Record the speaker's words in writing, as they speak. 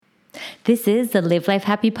This is the Live Life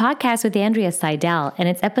Happy podcast with Andrea Seidel, and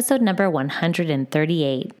it's episode number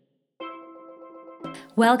 138.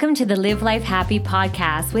 Welcome to the Live Life Happy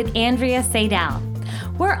podcast with Andrea Seidel.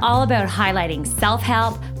 We're all about highlighting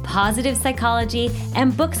self-help, positive psychology,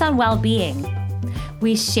 and books on well-being.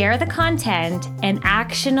 We share the content and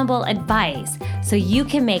actionable advice so you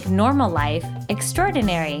can make normal life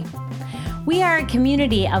extraordinary. We are a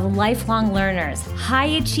community of lifelong learners, high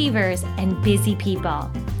achievers, and busy people.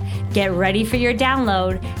 Get ready for your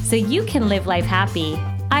download so you can live life happy.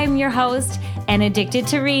 I'm your host and addicted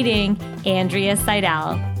to reading, Andrea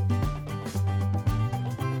Seidel.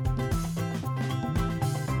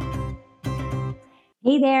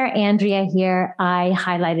 Hey there, Andrea here. I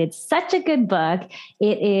highlighted such a good book.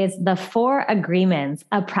 It is The 4 Agreements,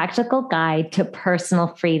 A Practical Guide to Personal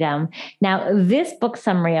Freedom. Now, this book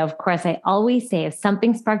summary, of course, I always say if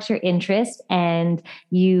something sparks your interest and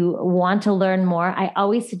you want to learn more, I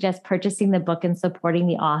always suggest purchasing the book and supporting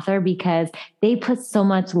the author because they put so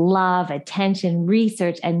much love, attention,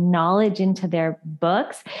 research, and knowledge into their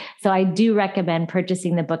books. So I do recommend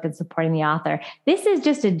purchasing the book and supporting the author. This is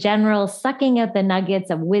just a general sucking out the nuggets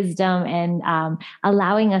of wisdom and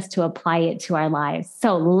allowing us to apply it to our lives.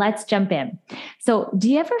 So let's jump in. So do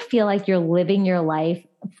you ever feel like you're living your life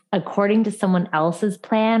according to someone else's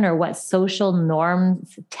plan or what social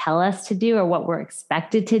norms tell us to do or what we're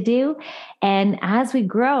expected to do? And as we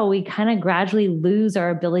grow, we kind of gradually lose our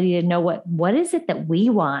ability to know what is it that we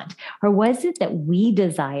want or what is it that we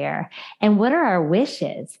desire and what are our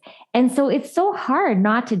wishes? And so it's so hard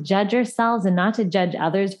not to judge ourselves and not to judge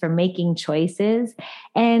others for making choices.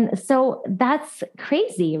 And so that's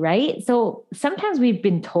crazy, right? So sometimes we've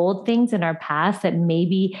been told things in our past that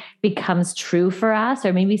maybe becomes true for us,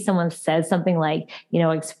 or maybe someone says something like,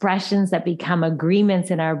 expressions that become agreements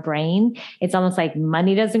in our brain. It's almost like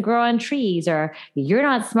money doesn't grow on trees, or you're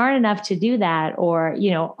not smart enough to do that, or,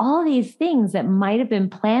 all these things that might have been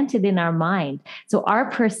planted in our mind. So our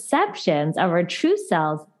perceptions of our true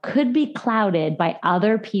selves could be clouded by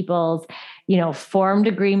other people's, formed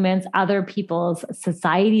agreements, other people's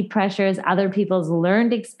society pressures, other people's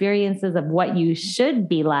learned experiences of what you should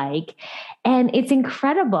be like. And it's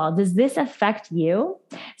incredible. Does this affect you?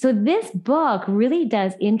 So this book really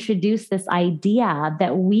does introduce this idea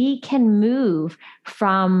that we can move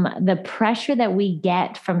from the pressure that we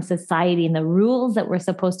get from society and the rules that we're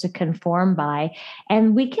supposed to conform by,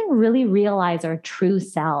 and we can really realize our true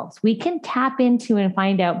selves. We can tap into and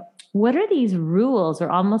find out, what are these rules or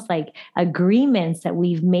almost like agreements that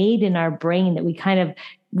we've made in our brain that we kind of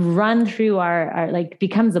run through our like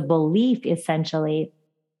becomes a belief essentially.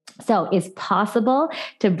 So it's possible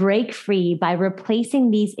to break free by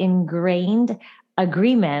replacing these ingrained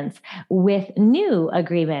agreements with new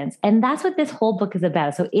agreements. And that's what this whole book is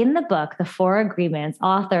about. So in the book, The 4 Agreements,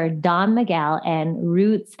 author Don Miguel and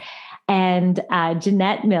Roots and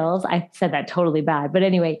Jeanette Mills, I said that totally bad, but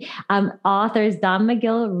anyway, authors Don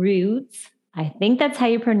Miguel Roots, I think that's how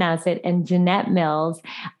you pronounce it, and Jeanette Mills,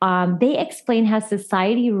 they explain how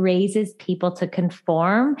society raises people to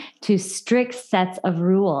conform to strict sets of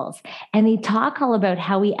rules. And they talk all about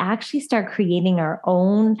how we actually start creating our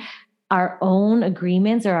own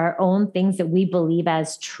agreements or our own things that we believe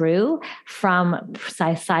as true from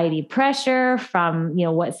society pressure, from,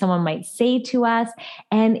 what someone might say to us.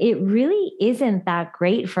 And it really isn't that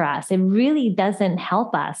great for us. It really doesn't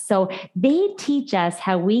help us. So they teach us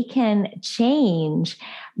how we can change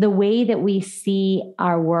the way that we see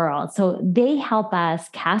our world. So they help us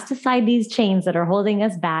cast aside these chains that are holding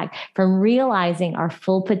us back from realizing our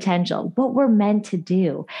full potential, what we're meant to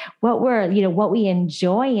do, what we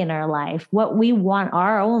enjoy in our life, what we want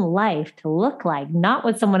our own life to look like, not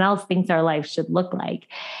what someone else thinks our life should look like.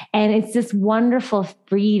 And it's this wonderful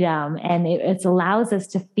freedom, and it allows us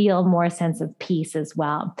to feel more sense of peace as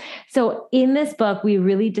well. So in this book, we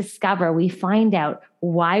find out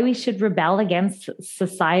why we should rebel against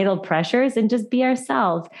societal pressures and just be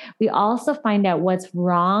ourselves. We also find out what's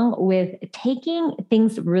wrong with taking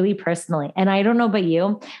things really personally. And I don't know about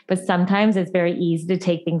you, but sometimes it's very easy to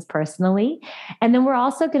take things personally. And then we're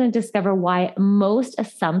also going to discover why most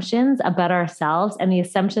assumptions about ourselves and the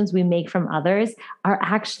assumptions we make from others are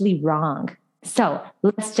actually wrong. So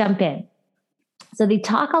let's jump in. So they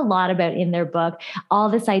talk a lot about in their book, all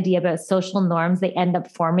this idea about social norms. They end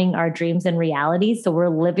up forming our dreams and realities. So we're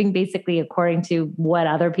living basically according to what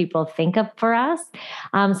other people think of for us.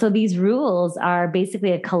 So these rules are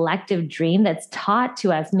basically a collective dream that's taught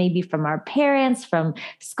to us maybe from our parents, from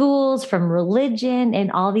schools, from religion,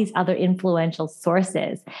 and all these other influential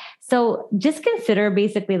sources. So just consider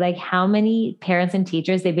basically like how many parents and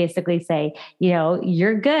teachers, they basically say,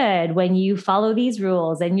 you're good when you follow these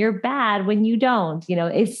rules and you're bad when you don't.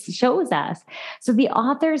 It shows us. So the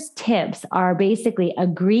author's tips are basically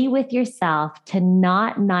agree with yourself to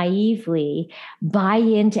not naively buy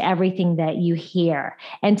into everything that you hear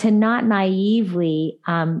and to not naively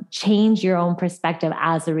change your own perspective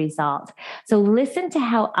as a result. So listen to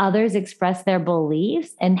how others express their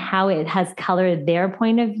beliefs and how it has colored their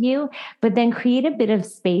point of view, but then create a bit of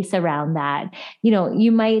space around that.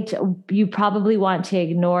 You probably want to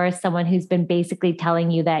ignore someone who's been basically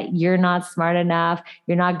telling you that you're not smart enough,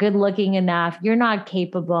 you're not good looking enough, you're not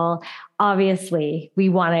capable. Obviously, we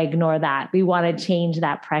want to ignore that. We want to change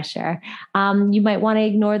that pressure. You might want to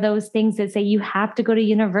ignore those things that say you have to go to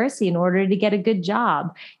university in order to get a good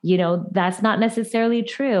job. That's not necessarily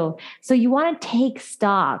true. So you want to take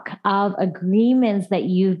stock of agreements that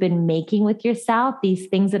you've been making with yourself, these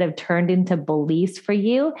things that have turned into beliefs for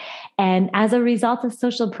you. And as a result of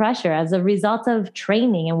social pressure, as a result of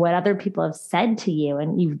training and what other people have said to you,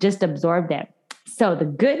 and you've just absorbed it. So the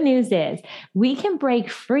good news is we can break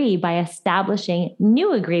free by establishing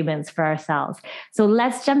new agreements for ourselves. So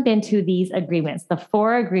let's jump into these agreements, the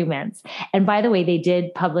 4 agreements. And by the way, they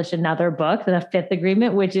did publish another book, the 5th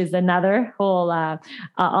agreement, which is another whole,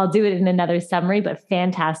 I'll do it in another summary, but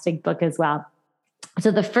fantastic book as well.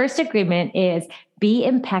 So the first agreement is be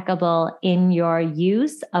impeccable in your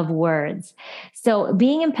use of words. So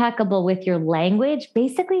being impeccable with your language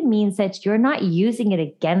basically means that you're not using it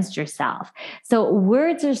against yourself. So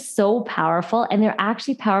words are so powerful, and they're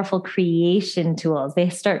actually powerful creation tools. They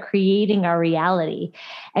start creating our reality.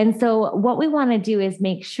 And so what we want to do is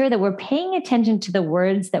make sure that we're paying attention to the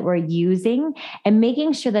words that we're using and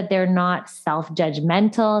making sure that they're not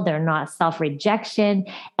self-judgmental, they're not self-rejection.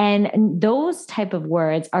 And those type of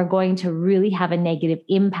words are going to really have a negative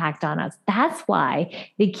impact on us. That's why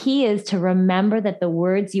the key is to remember that the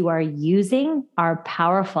words you are using are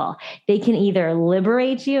powerful. They can either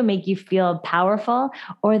liberate you, make you feel powerful,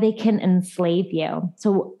 or they can enslave you.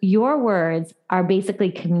 So your words are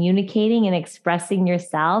basically communicating and expressing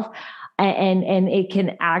yourself. And it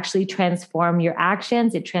can actually transform your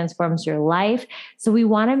actions. It transforms your life. So we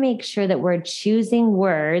want to make sure that we're choosing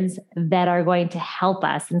words that are going to help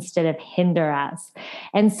us instead of hinder us.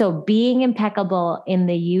 And so being impeccable in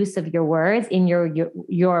the use of your words, in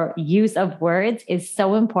your use of words is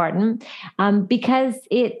so important because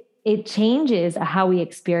it changes how we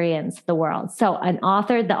experience the world. So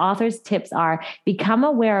the author's tips are become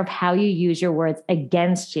aware of how you use your words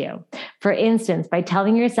against you. For instance, by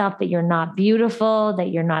telling yourself that you're not beautiful, that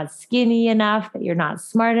you're not skinny enough, that you're not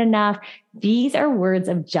smart enough, these are words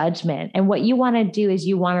of judgment. And what you want to do is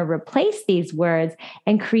you want to replace these words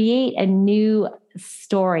and create a new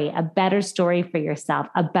story, a better story for yourself,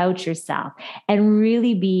 about yourself, and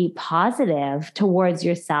really be positive towards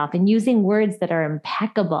yourself and using words that are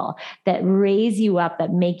impeccable, that raise you up,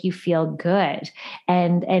 that make you feel good,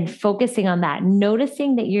 and focusing on that,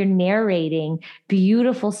 noticing that you're narrating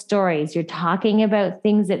beautiful stories. You're talking about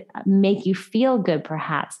things that make you feel good,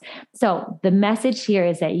 perhaps. So the message here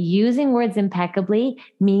is that using words impeccably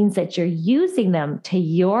means that you're using them to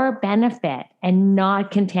your benefit and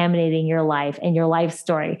not contaminating your life and your life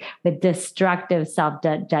story with destructive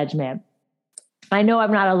self-judgment. I know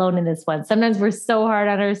I'm not alone in this one. Sometimes we're so hard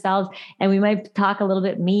on ourselves and we might talk a little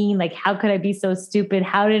bit mean, like, how could I be so stupid?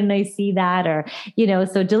 How didn't I see that? Or,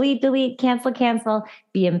 so delete, cancel,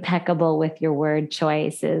 be impeccable with your word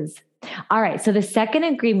choices. All right. So the second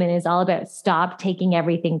agreement is all about stop taking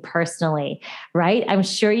everything personally, right? I'm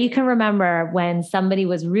sure you can remember when somebody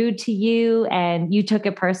was rude to you and you took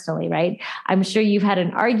it personally, right? I'm sure you've had an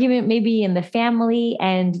argument maybe in the family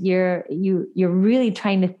and you're really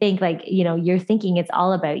trying to think like, you're thinking it's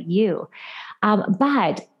all about you.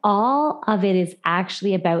 But all of it is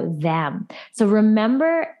actually about them. So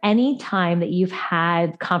remember any time that you've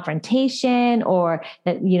had confrontation or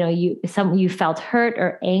that, you felt hurt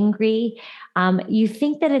or angry, you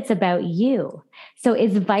think that it's about you. So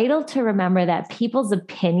it's vital to remember that people's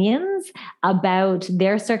opinions about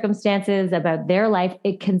their circumstances, about their life,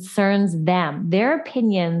 it concerns them. Their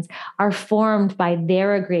opinions are formed by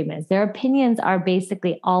their agreements. Their opinions are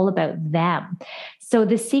basically all about them. So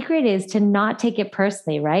the secret is to not take it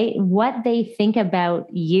personally, right? What they think about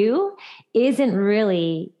you isn't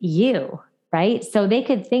really you, right? So they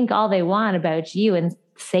could think all they want about you and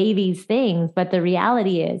say these things, but the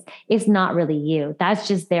reality is it's not really you. That's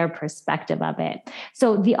just their perspective of it.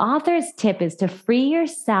 So the author's tip is to free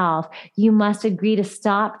yourself. You must agree to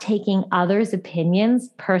stop taking others' opinions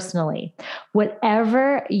personally.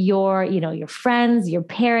 Whatever your friends, your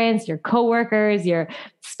parents, your coworkers, your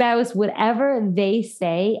spouse, whatever they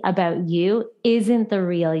say about you isn't the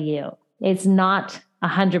real you. It's not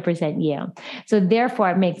 100% you. So therefore,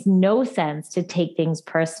 it makes no sense to take things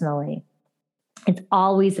personally. It's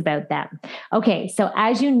always about them. Okay, so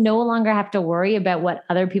as you no longer have to worry about what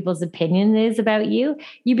other people's opinion is about you,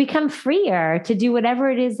 you become freer to do whatever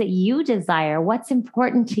it is that you desire, what's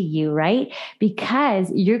important to you, right?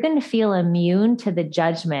 Because you're going to feel immune to the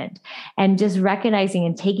judgment and just recognizing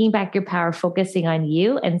and taking back your power, focusing on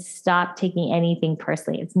you and stop taking anything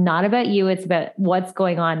personally. It's not about you, it's about what's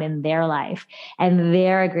going on in their life and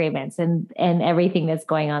their agreements and everything that's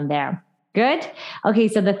going on there. Good. Okay.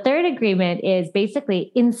 So the third agreement is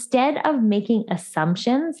basically instead of making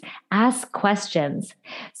assumptions, ask questions.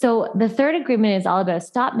 So the third agreement is all about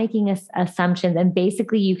stop making assumptions. And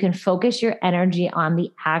basically you can focus your energy on the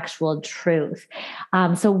actual truth.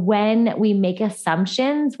 So when we make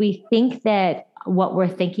assumptions, we think that what we're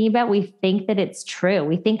thinking about, we think that it's true.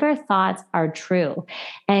 We think our thoughts are true.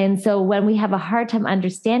 And so when we have a hard time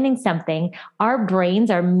understanding something, our brains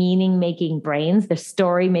are meaning making brains, the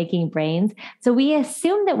story making brains. So we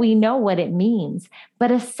assume that we know what it means, but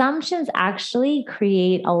assumptions actually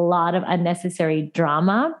create a lot of unnecessary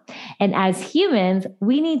drama. And as humans,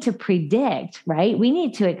 we need to predict, right? We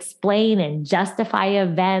need to explain and justify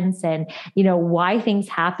events and, why things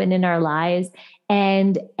happen in our lives.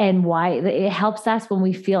 And why it helps us when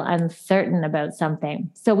we feel uncertain about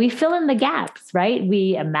something. So we fill in the gaps, right?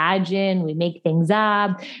 We imagine, we make things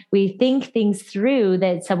up, we think things through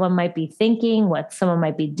that someone might be thinking, what someone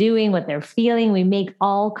might be doing, what they're feeling. We make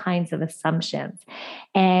all kinds of assumptions.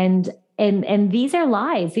 And these are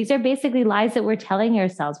lies. These are basically lies that we're telling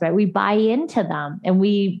ourselves, right? We buy into them and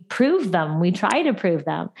we prove them. We try to prove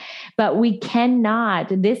them, but we cannot.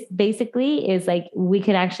 This basically is like we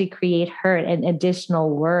can actually create hurt and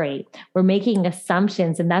additional worry. We're making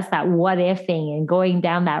assumptions, and that's that what ifing and going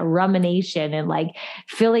down that rumination and like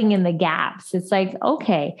filling in the gaps. It's like,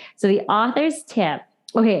 okay, so the author's tip.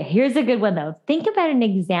 Okay, here's a good one though. Think about an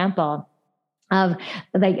example of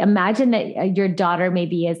like, imagine that your daughter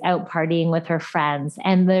maybe is out partying with her friends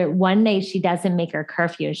and the one day she doesn't make her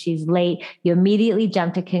curfew, she's late. You immediately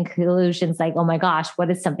jump to conclusions like, oh my gosh, what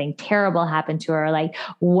if something terrible happened to her? Like,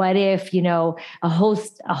 what if, a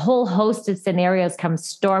whole host of scenarios come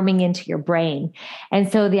storming into your brain. And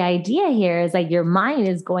so the idea here is like your mind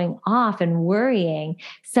is going off and worrying.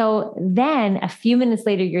 So then a few minutes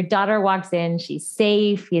later, your daughter walks in, she's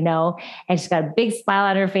safe, and she's got a big smile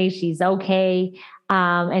on her face. She's okay.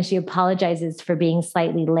 And she apologizes for being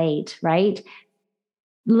slightly late, right?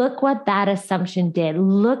 Look what that assumption did.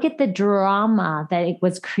 Look at the drama that it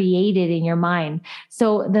was created in your mind.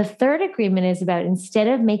 So the third agreement is about instead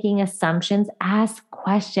of making assumptions, ask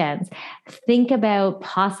questions. Think about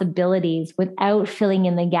possibilities without filling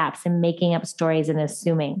in the gaps and making up stories and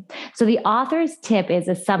assuming. So the author's tip is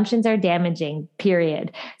assumptions are damaging,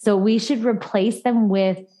 period. So we should replace them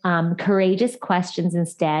with courageous questions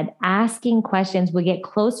instead. Asking questions will get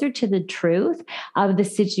closer to the truth of the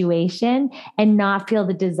situation and not feel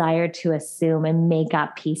the desire to assume and make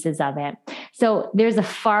up pieces of it. So there's a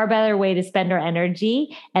far better way to spend our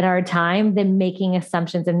energy and our time than making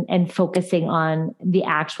assumptions and focusing on the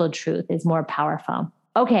actual truth is more powerful.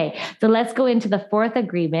 Okay, so let's go into the fourth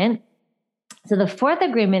agreement. So the fourth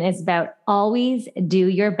agreement is about always do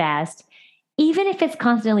your best, even if it's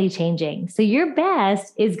constantly changing. So your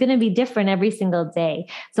best is going to be different every single day.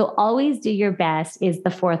 So always do your best is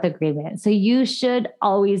the fourth agreement. So you should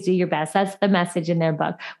always do your best. That's the message in their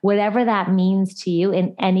book, whatever that means to you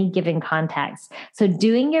in any given context. So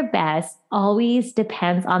doing your best always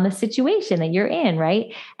depends on the situation that you're in,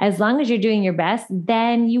 right? As long as you're doing your best,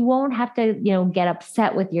 then you won't have to, get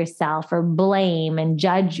upset with yourself or blame and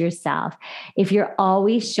judge yourself. If you're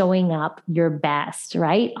always showing up your best,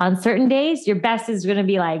 right? On certain days, your best is going to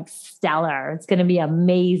be like stellar. It's going to be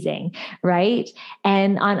amazing, right?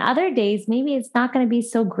 And on other days, maybe it's not going to be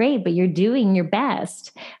so great, but you're doing your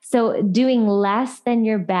best. So doing less than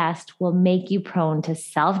your best will make you prone to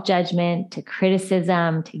self-judgment, to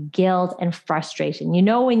criticism, to guilt, and frustration.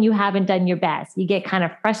 When you haven't done your best, you get kind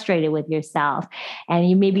of frustrated with yourself and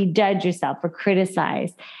you maybe judge yourself or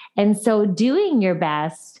criticize. And so doing your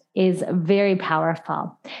best is very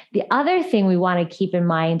powerful. The other thing we want to keep in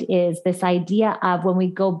mind is this idea of when we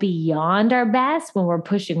go beyond our best, when we're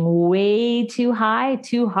pushing way too high,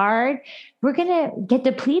 too hard, we're going to get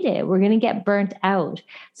depleted. We're going to get burnt out.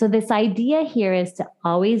 So this idea here is to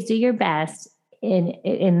always do your best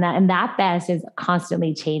in that, and that best is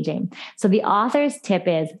constantly changing. So the author's tip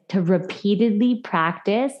is to repeatedly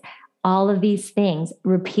practice all of these things,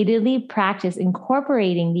 repeatedly practice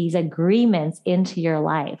incorporating these agreements into your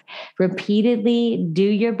life. Repeatedly do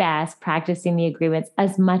your best practicing the agreements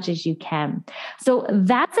as much as you can. So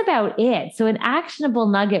that's about it. So an actionable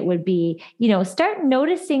nugget would be, start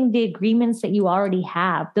noticing the agreements that you already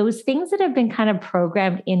have, those things that have been kind of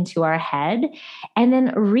programmed into our head, and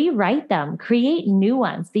then rewrite them, create new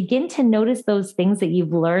ones. Begin to notice those things that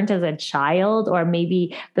you've learned as a child, or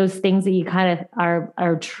maybe those things that you kind of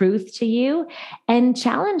are truth to you, and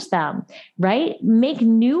challenge them, right? Make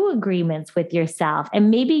new agreements with yourself, and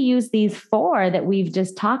maybe use these 4 that we've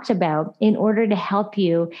just talked about in order to help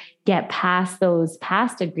you get past those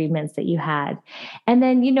past agreements that you had. And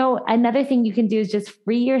then, another thing you can do is just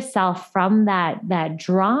free yourself from that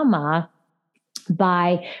drama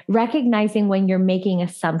by recognizing when you're making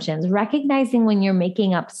assumptions, recognizing when you're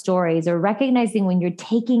making up stories, or recognizing when you're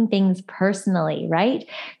taking things personally, right?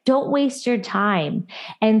 Don't waste your time.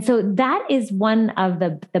 And so that is one of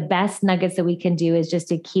the best nuggets that we can do, is just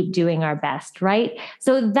to keep doing our best, right?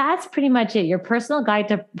 So that's pretty much it. Your personal guide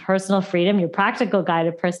to personal freedom, your practical guide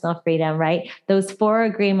to personal freedom, right? Those 4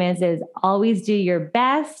 agreements is always do your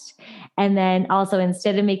best. And then also,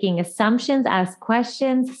 instead of making assumptions, ask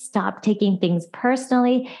questions, stop taking things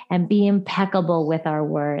personally, and be impeccable with our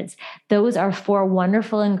words. Those are 4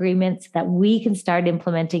 wonderful agreements that we can start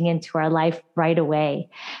implementing into our life right away.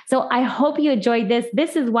 So I hope you enjoyed this.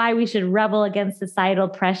 This is why we should rebel against societal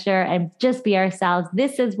pressure and just be ourselves.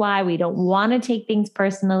 This is why we don't want to take things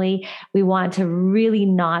personally. We want to really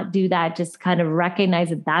not do that. Just kind of recognize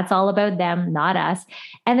that that's all about them, not us.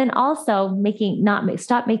 And then also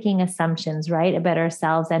stop making assumptions, right, about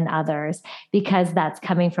ourselves and others, because that's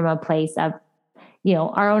coming from a place of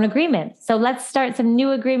our own agreements. So let's start some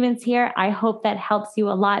new agreements here. I hope that helps you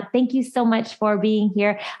a lot. Thank you so much for being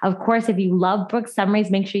here. Of course, if you love book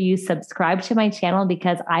summaries, make sure you subscribe to my channel,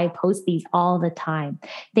 because I post these all the time.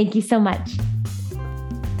 Thank you so much.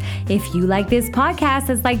 If you like this podcast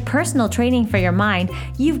as like personal training for your mind,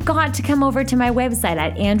 you've got to come over to my website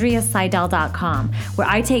at andreaseidel.com, where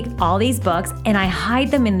I take all these books and I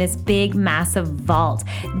hide them in this big, massive vault.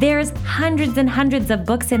 There's hundreds and hundreds of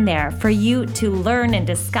books in there for you to learn and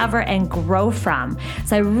discover and grow from.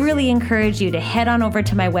 So I really encourage you to head on over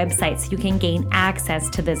to my website so you can gain access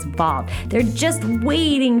to this vault. They're just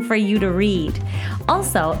waiting for you to read.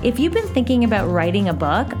 Also, if you've been thinking about writing a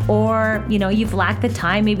book, or you've lacked the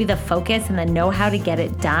time, maybe the focus and the know-how to get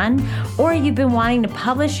it done, or you've been wanting to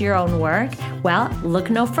publish your own work, well,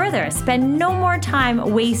 look no further. Spend no more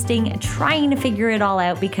time wasting trying to figure it all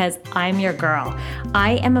out, because I'm your girl.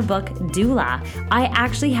 I am a book doula. I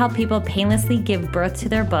actually help people painlessly give birth to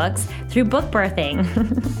their books through book birthing.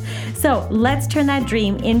 So let's turn that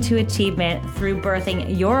dream into achievement through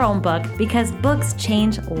birthing your own book, because books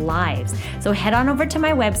change lives. So head on over to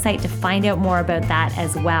my website to find out more about that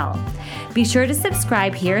as well. Be sure to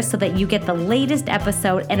subscribe here so that you get the latest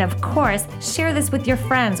episode. And of course, share this with your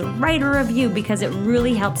friends. Write a review, because it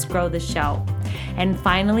really helps grow the show. And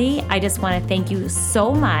finally, I just want to thank you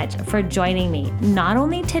so much for joining me, not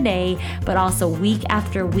only today, but also week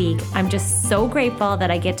after week. I'm just so grateful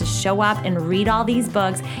that I get to show up and read all these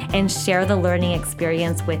books and share the learning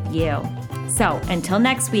experience with you. So until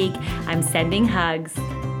next week, I'm sending hugs.